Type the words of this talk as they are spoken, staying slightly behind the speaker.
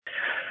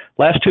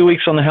Last 2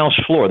 weeks on the House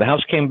floor. The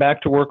House came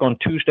back to work on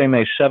Tuesday,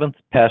 May 7th,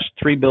 passed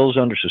 3 bills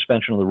under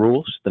suspension of the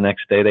rules. The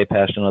next day, they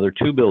passed another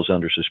 2 bills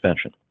under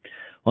suspension.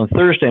 On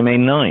Thursday, May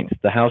 9th,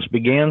 the House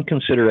began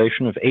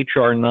consideration of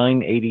H.R.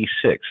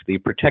 986, the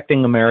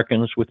Protecting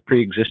Americans with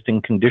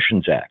Pre-Existing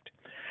Conditions Act.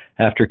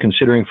 After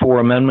considering 4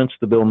 amendments,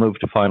 the bill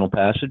moved to final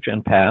passage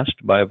and passed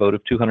by a vote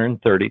of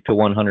 230 to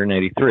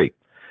 183.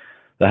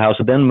 The House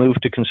then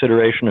moved to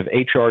consideration of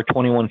H.R.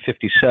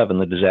 2157,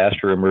 the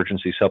Disaster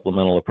Emergency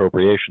Supplemental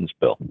Appropriations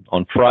Bill.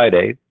 On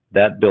Friday,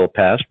 that bill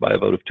passed by a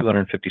vote of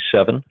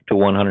 257 to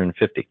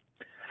 150.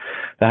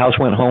 The House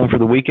went home for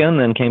the weekend,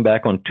 then came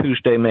back on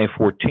Tuesday, May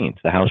 14th.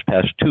 The House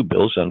passed 2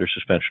 bills under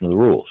suspension of the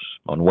rules.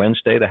 On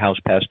Wednesday, the House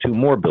passed 2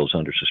 more bills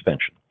under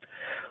suspension.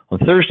 On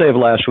Thursday of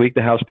last week,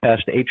 the House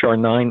passed H.R.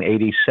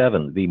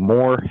 987, the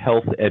More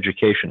Health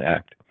Education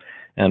Act.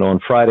 And on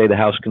Friday, the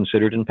House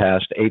considered and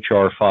passed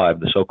H.R. 5,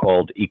 the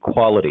so-called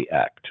Equality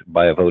Act,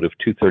 by a vote of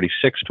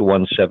 236 to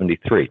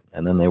 173,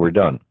 and then they were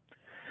done.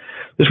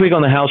 This week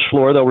on the House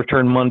floor, they'll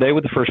return Monday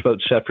with the first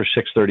vote set for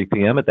 6:30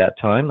 p.m. At that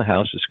time, the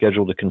House is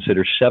scheduled to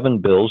consider 7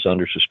 bills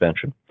under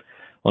suspension.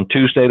 On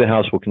Tuesday, the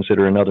House will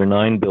consider another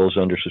 9 bills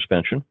under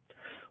suspension.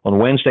 On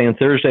Wednesday and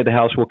Thursday, the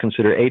House will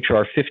consider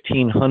H.R.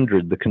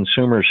 1500, the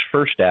Consumers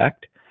First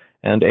Act,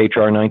 and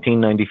H.R.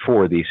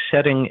 1994, the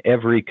Setting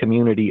Every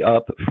Community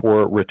Up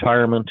for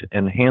Retirement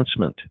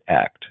Enhancement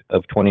Act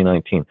of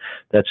 2019.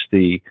 That's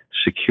the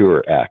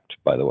Secure Act,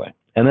 by the way.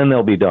 And then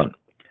they'll be done.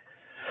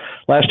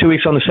 Last 2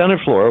 weeks on the Senate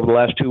floor. Over the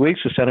last 2 weeks,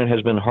 the Senate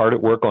has been hard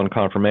at work on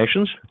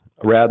confirmations.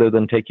 Rather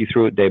than take you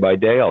through it day by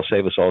day, I'll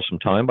save us all some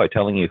time by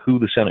telling you who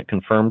the Senate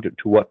confirmed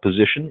to what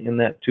position in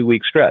that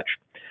 2-week stretch.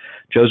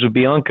 Joseph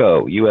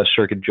Bianco, U.S.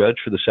 Circuit Judge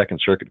for the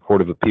Second Circuit Court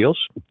of Appeals.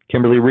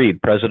 Kimberly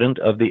Reed, President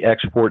of the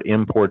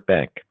Export-Import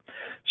Bank.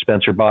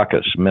 Spencer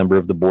Bacchus, Member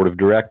of the Board of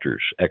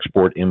Directors,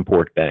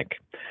 Export-Import Bank.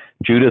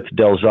 Judith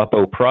Del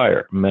Zoppo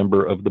Pryor,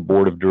 Member of the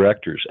Board of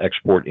Directors,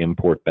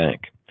 Export-Import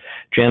Bank.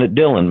 Janet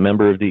Dillon,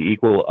 Member of the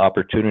Equal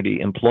Opportunity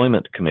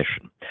Employment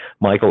Commission.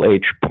 Michael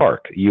H.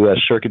 Park, U.S.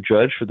 Circuit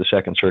Judge for the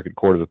Second Circuit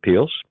Court of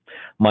Appeals.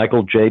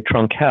 Michael J.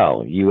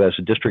 Troncal, U.S.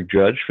 District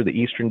Judge for the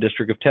Eastern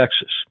District of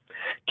Texas.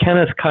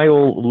 Kenneth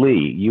Kyle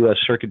Lee, U.S.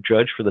 Circuit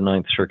Judge for the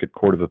Ninth Circuit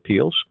Court of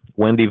Appeals.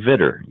 Wendy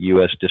Vitter,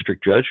 U.S.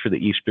 District Judge for the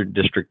Eastern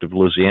District of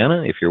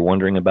Louisiana. If you're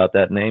wondering about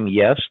that name,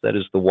 yes, that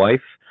is the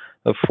wife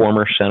of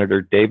former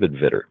Senator David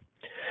Vitter.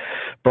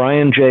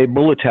 Brian J.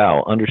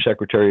 Bulletow,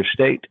 Undersecretary of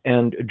State,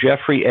 and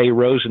Jeffrey A.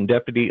 Rosen,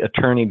 Deputy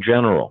Attorney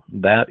General.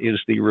 That is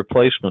the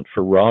replacement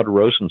for Rod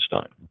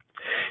Rosenstein.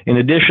 In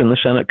addition, the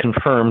Senate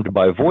confirmed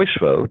by voice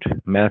vote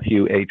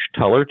Matthew H.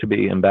 Tuller to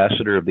be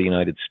Ambassador of the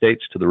United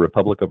States to the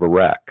Republic of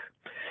Iraq.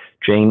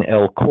 Jane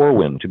L.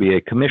 Corwin to be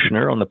a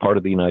commissioner on the part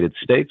of the United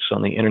States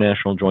on the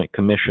International Joint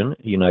Commission,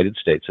 United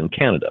States and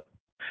Canada.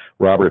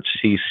 Robert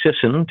C.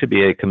 Sisson to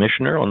be a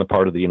commissioner on the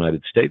part of the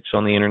United States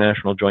on the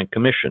International Joint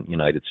Commission,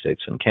 United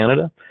States and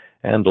Canada,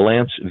 and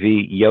Lance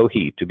V.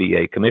 Yohe to be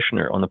a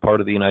commissioner on the part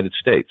of the United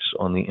States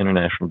on the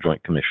International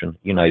Joint Commission,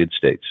 United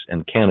States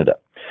and Canada.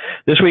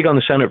 This week on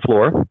the Senate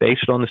floor,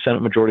 based on the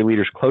Senate Majority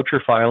Leader's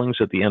cloture filings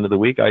at the end of the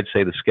week, I'd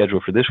say the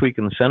schedule for this week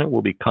in the Senate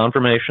will be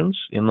confirmations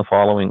in the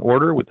following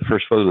order, with the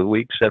first vote of the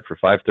week set for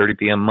 5:30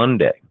 p.m.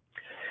 Monday.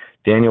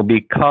 Daniel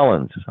P.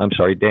 Collins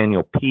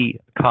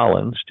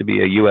to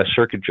be a U.S.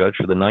 Circuit Judge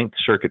for the Ninth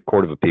Circuit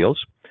Court of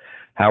Appeals.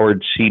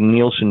 Howard C.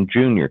 Nielsen,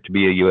 Jr. to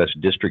be a U.S.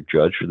 District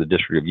Judge for the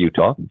District of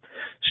Utah.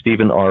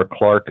 Stephen R.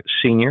 Clark,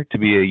 Sr. to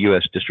be a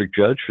U.S. District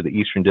Judge for the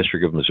Eastern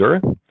District of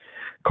Missouri.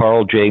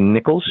 Carl J.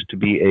 Nichols to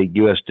be a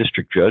U.S.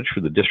 District Judge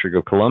for the District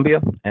of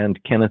Columbia,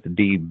 and Kenneth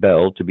D.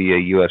 Bell to be a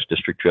U.S.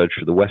 District Judge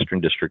for the Western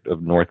District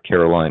of North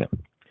Carolina.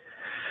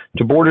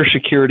 To border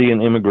security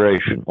and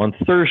immigration, on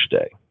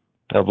Thursday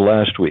of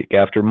last week,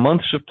 after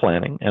months of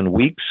planning and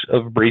weeks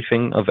of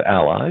briefing of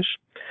allies,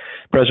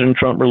 President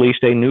Trump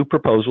released a new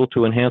proposal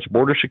to enhance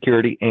border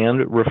security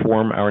and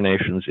reform our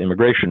nation's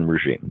immigration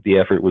regime. The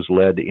effort was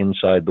led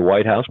inside the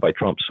White House by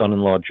Trump's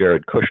son-in-law,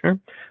 Jared Kushner,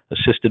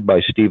 assisted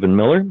by Stephen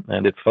Miller,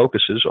 and it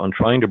focuses on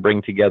trying to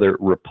bring together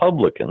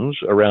Republicans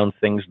around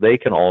things they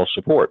can all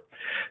support.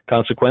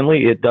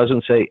 Consequently, it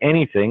doesn't say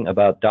anything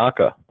about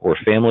DACA or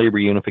family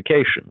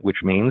reunification,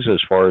 which means,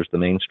 as far as the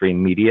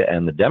mainstream media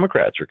and the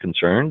Democrats are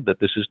concerned, that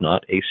this is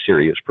not a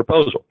serious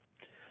proposal.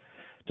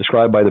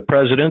 Described by the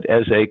president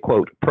as a,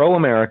 quote,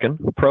 pro-American,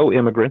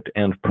 pro-immigrant,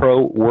 and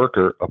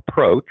pro-worker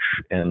approach,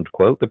 end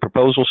quote, the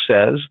proposal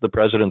says the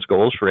president's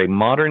goals for a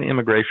modern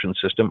immigration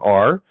system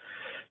are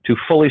to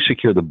fully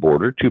secure the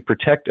border, to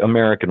protect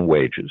American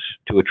wages,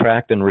 to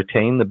attract and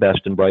retain the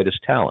best and brightest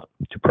talent,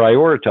 to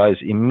prioritize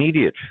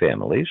immediate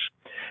families,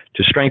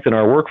 to strengthen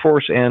our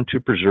workforce, and to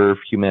preserve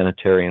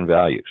humanitarian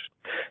values.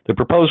 The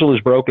proposal is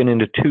broken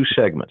into 2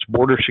 segments,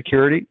 border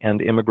security and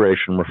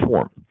immigration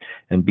reform,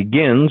 and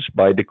begins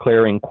by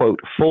declaring, quote,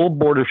 full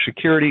border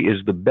security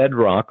is the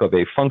bedrock of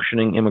a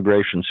functioning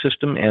immigration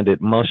system, and it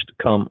must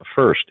come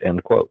first,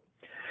 end quote.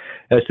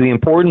 As to the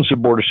importance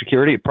of border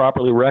security, it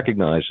properly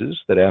recognizes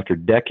that after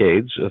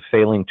decades of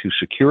failing to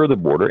secure the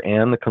border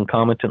and the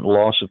concomitant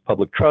loss of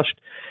public trust,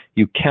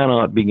 you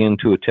cannot begin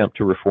to attempt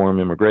to reform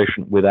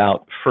immigration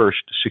without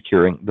first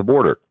securing the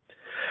border.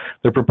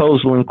 The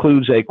proposal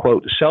includes a,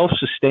 quote,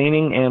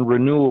 self-sustaining and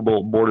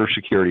renewable border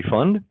security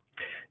fund.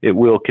 It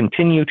will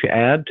continue to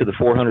add to the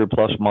 400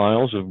 plus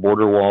miles of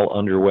border wall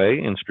underway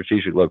in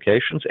strategic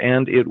locations,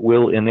 and it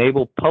will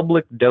enable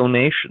public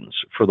donations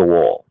for the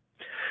wall.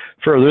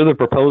 Further, the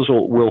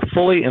proposal will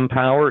fully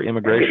empower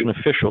immigration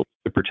officials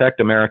to protect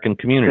American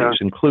communities,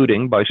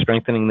 including by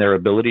strengthening their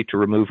ability to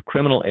remove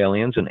criminal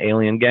aliens and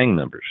alien gang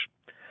members.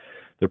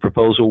 The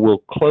proposal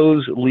will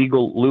close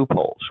legal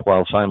loopholes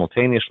while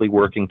simultaneously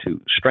working to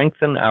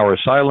strengthen our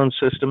asylum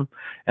system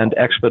and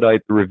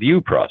expedite the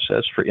review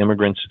process for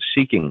immigrants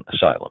seeking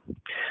asylum.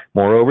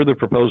 Moreover, the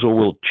proposal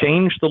will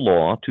change the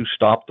law to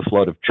stop the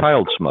flood of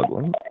child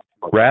smuggling,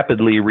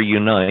 rapidly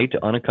reunite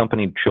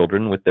unaccompanied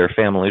children with their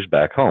families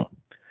back home.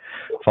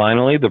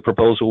 Finally, the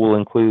proposal will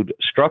include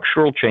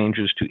structural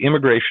changes to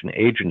immigration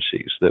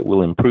agencies that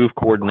will improve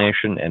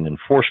coordination and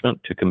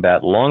enforcement to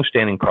combat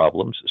long-standing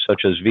problems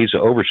such as visa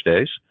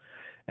overstays,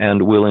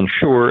 and will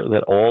ensure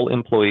that all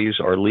employees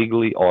are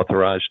legally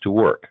authorized to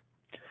work.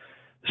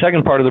 The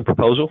second part of the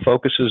proposal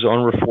focuses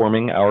on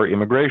reforming our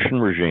immigration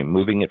regime,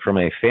 moving it from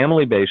a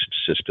family-based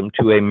system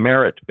to a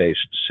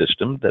merit-based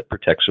system that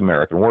protects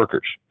American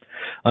workers.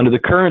 Under the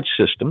current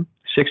system,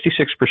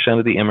 66%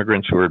 of the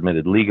immigrants who are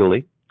admitted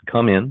legally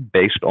come in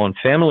based on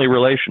family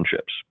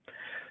relationships.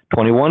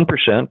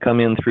 21% come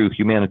in through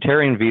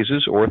humanitarian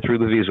visas or through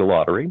the visa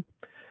lottery,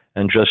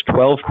 and just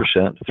 12%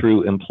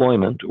 through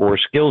employment or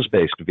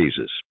skills-based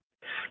visas.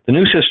 The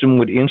new system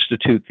would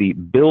institute the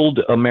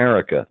Build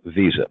America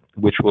visa,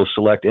 which will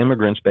select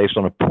immigrants based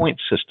on a point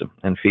system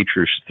and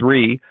features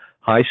 3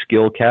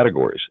 high-skill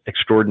categories: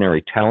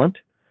 extraordinary talent,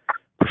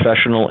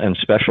 professional and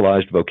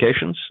specialized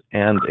vocations,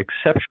 and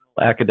exceptional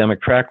academic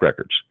track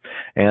records.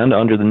 And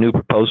under the new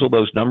proposal,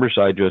 those numbers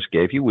I just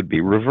gave you would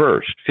be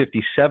reversed.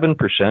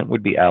 57%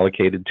 would be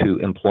allocated to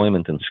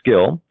employment and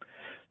skill,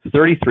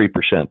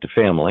 33% to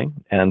family,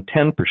 and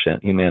 10%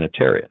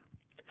 humanitarian.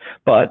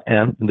 But,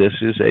 and this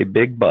is a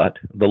big but,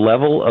 the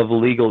level of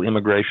legal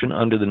immigration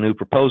under the new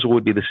proposal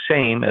would be the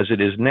same as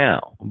it is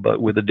now,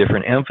 but with a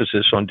different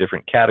emphasis on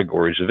different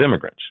categories of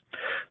immigrants.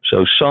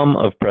 So some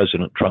of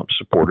President Trump's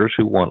supporters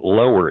who want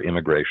lower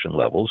immigration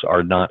levels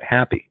are not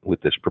happy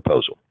with this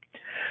proposal.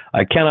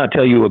 I cannot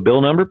tell you a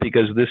bill number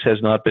because this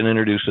has not been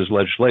introduced as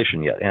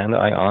legislation yet, and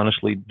I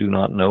honestly do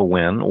not know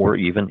when or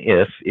even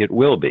if it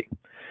will be.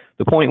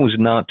 The point was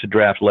not to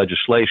draft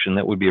legislation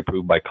that would be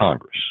approved by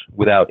Congress.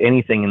 Without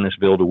anything in this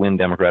bill to win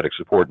Democratic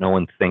support, no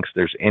one thinks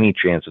there's any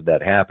chance of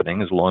that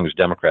happening as long as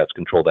Democrats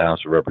control the House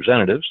of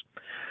Representatives,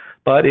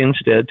 but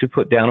instead to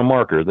put down a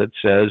marker that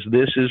says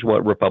this is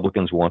what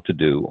Republicans want to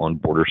do on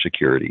border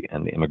security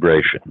and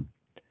immigration.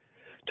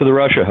 To the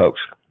Russia hoax.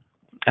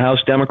 House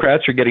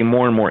Democrats are getting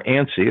more and more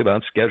antsy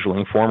about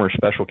scheduling former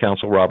special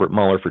counsel Robert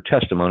Mueller for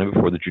testimony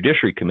before the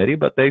Judiciary Committee,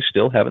 but they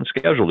still haven't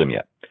scheduled him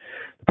yet.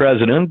 The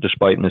president,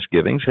 despite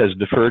misgivings, has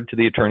deferred to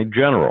the Attorney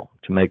General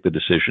to make the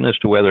decision as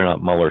to whether or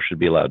not Mueller should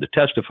be allowed to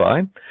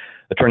testify.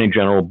 Attorney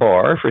General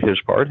Barr, for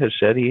his part, has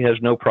said he has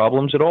no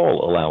problems at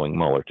all allowing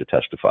Mueller to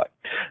testify.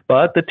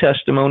 But the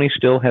testimony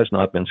still has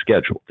not been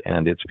scheduled,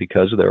 and it's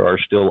because there are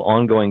still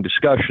ongoing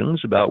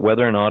discussions about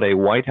whether or not a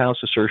White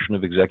House assertion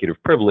of executive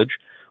privilege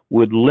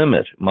would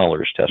limit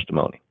Mueller's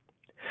testimony.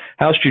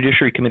 House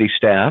Judiciary Committee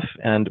staff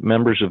and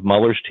members of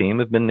Mueller's team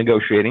have been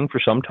negotiating for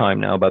some time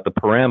now about the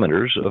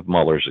parameters of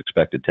Mueller's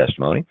expected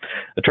testimony.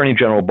 Attorney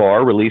General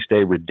Barr released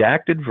a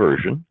redacted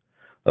version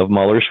of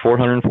Mueller's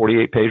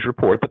 448-page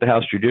report, but the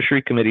House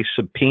Judiciary Committee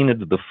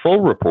subpoenaed the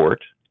full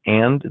report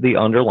and the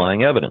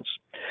underlying evidence.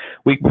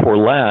 Week before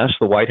last,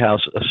 the White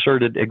House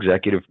asserted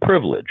executive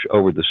privilege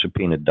over the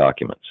subpoenaed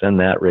documents, and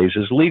that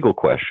raises legal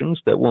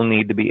questions that will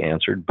need to be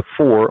answered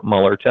before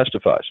Mueller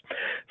testifies.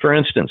 For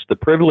instance, the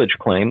privilege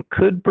claim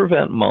could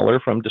prevent Mueller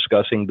from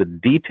discussing the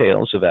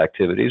details of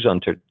activities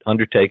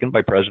undertaken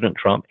by President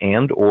Trump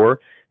and or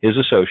his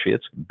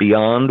associates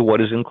beyond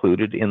what is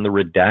included in the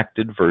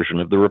redacted version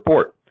of the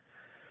report.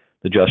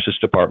 The Justice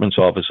Department's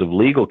Office of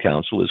Legal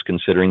Counsel is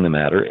considering the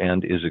matter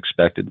and is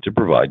expected to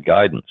provide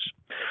guidance.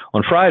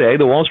 On Friday,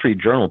 the Wall Street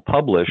Journal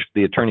published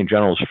the Attorney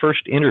General's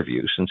first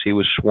interview since he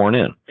was sworn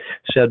in.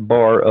 Said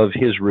Barr of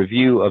his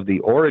review of the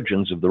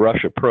origins of the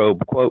Russia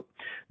probe, quote,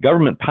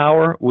 "Government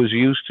power was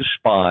used to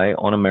spy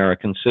on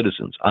American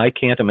citizens. I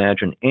can't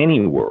imagine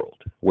any world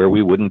where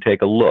we wouldn't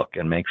take a look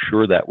and make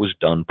sure that was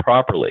done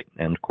properly,"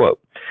 end quote.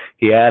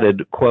 He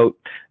added, quote,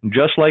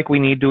 "Just like we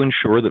need to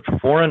ensure that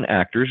foreign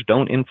actors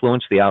don't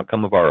influence the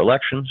outcome of our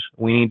elections,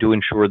 we need to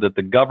ensure that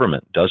the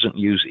government doesn't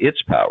use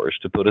its powers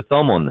to put a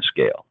thumb on the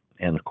scale,"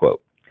 end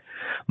quote.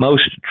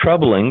 Most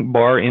troubling,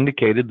 Barr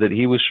indicated that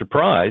he was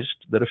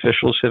surprised that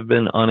officials have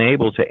been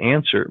unable to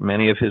answer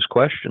many of his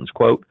questions.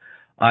 Quote,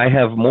 "I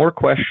have more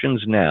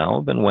questions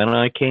now than when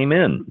I came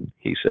in,"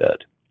 he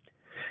said.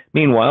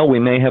 Meanwhile, we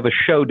may have a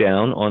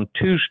showdown on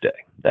Tuesday.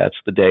 That's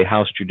the day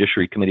House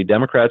Judiciary Committee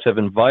Democrats have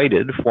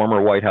invited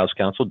former White House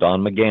counsel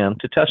Don McGahn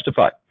to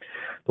testify.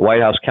 The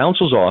White House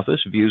counsel's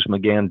office views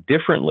McGahn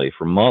differently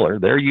from Mueller.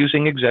 They're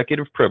using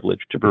executive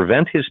privilege to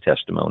prevent his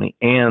testimony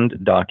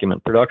and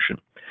document production.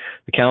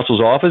 The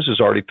counsel's office has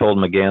already told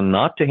McGahn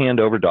not to hand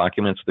over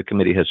documents the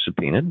committee has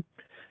subpoenaed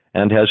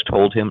and has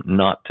told him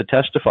not to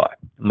testify.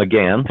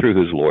 McGahn, through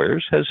his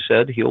lawyers, has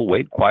said he'll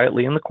wait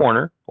quietly in the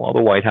corner while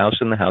the White House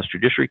and the House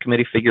Judiciary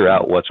Committee figure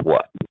out what's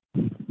what.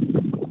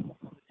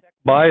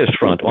 Bias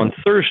front. On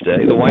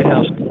Thursday, the White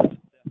House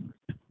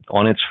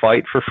on its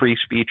fight for free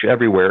speech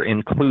everywhere,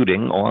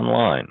 including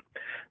online.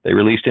 They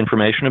released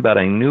information about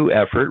a new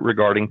effort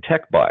regarding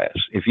tech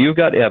bias. If you've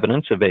got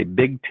evidence of a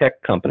big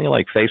tech company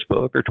like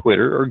Facebook or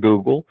Twitter or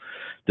Google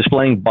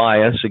displaying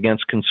bias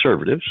against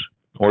conservatives,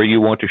 or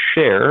you want to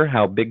share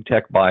how big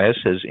tech bias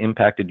has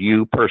impacted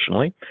you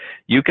personally,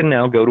 you can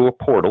now go to a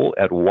portal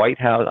at wh.gov/tech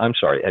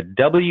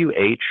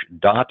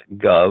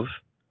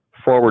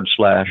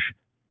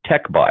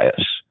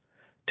bias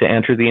to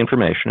enter the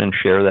information and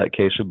share that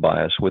case of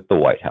bias with the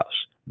White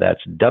House.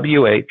 That's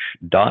wh.gov/tech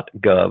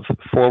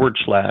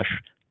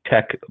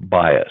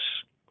bias.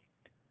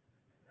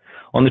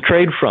 On the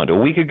trade front, a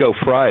week ago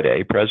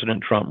Friday,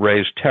 President Trump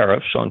raised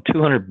tariffs on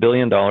 $200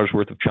 billion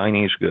worth of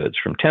Chinese goods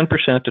from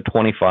 10% to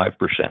 25%.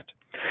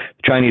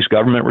 The Chinese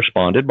government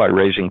responded by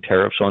raising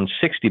tariffs on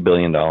 $60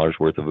 billion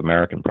worth of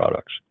American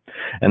products.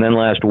 And then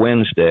last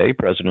Wednesday,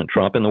 President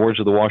Trump, in the words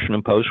of the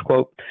Washington Post,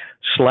 quote,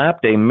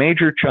 slapped a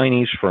major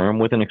Chinese firm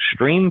with an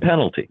extreme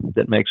penalty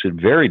that makes it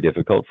very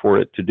difficult for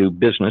it to do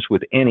business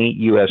with any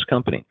U.S.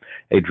 company,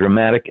 a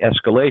dramatic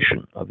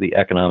escalation of the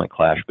economic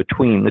clash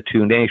between the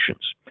two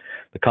nations.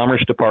 The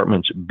Commerce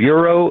Department's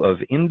Bureau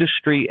of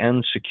Industry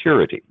and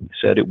Security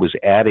said it was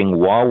adding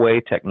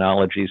Huawei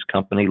Technologies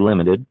Company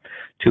Limited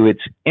to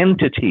its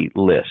entity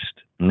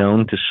list,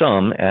 known to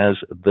some as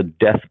the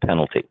death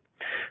penalty.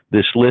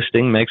 This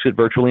listing makes it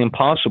virtually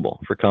impossible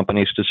for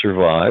companies to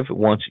survive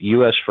once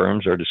U.S.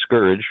 firms are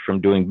discouraged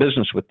from doing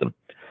business with them.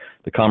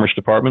 The Commerce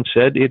Department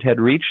said it had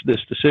reached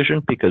this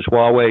decision because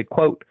Huawei,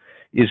 quote,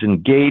 is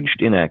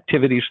engaged in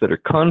activities that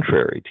are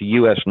contrary to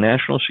U.S.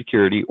 national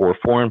security or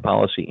foreign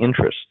policy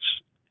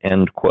interests,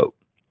 end quote.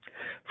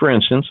 For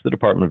instance, the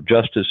Department of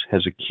Justice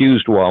has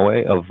accused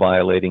Huawei of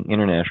violating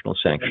international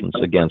sanctions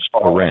against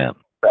Iran.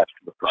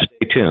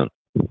 Stay tuned.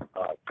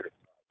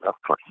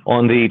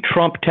 On the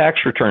Trump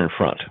tax return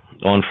front,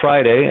 on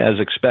Friday, as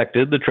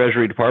expected, the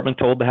Treasury Department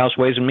told the House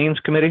Ways and Means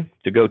Committee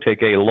to go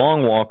take a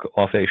long walk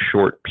off a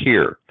short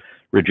pier,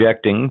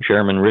 rejecting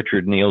Chairman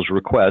Richard Neal's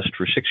request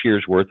for 6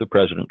 years' worth of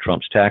President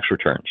Trump's tax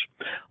returns.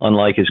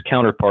 Unlike his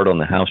counterpart on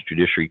the House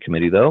Judiciary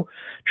Committee, though,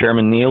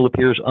 Chairman Neal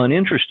appears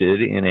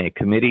uninterested in a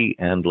committee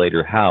and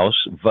later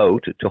House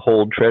vote to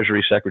hold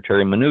Treasury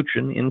Secretary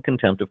Mnuchin in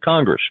contempt of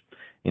Congress.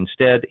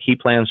 Instead, he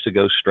plans to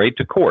go straight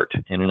to court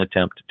in an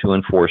attempt to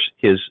enforce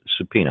his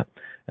subpoena.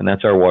 And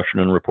that's our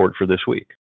Washington Report for this week.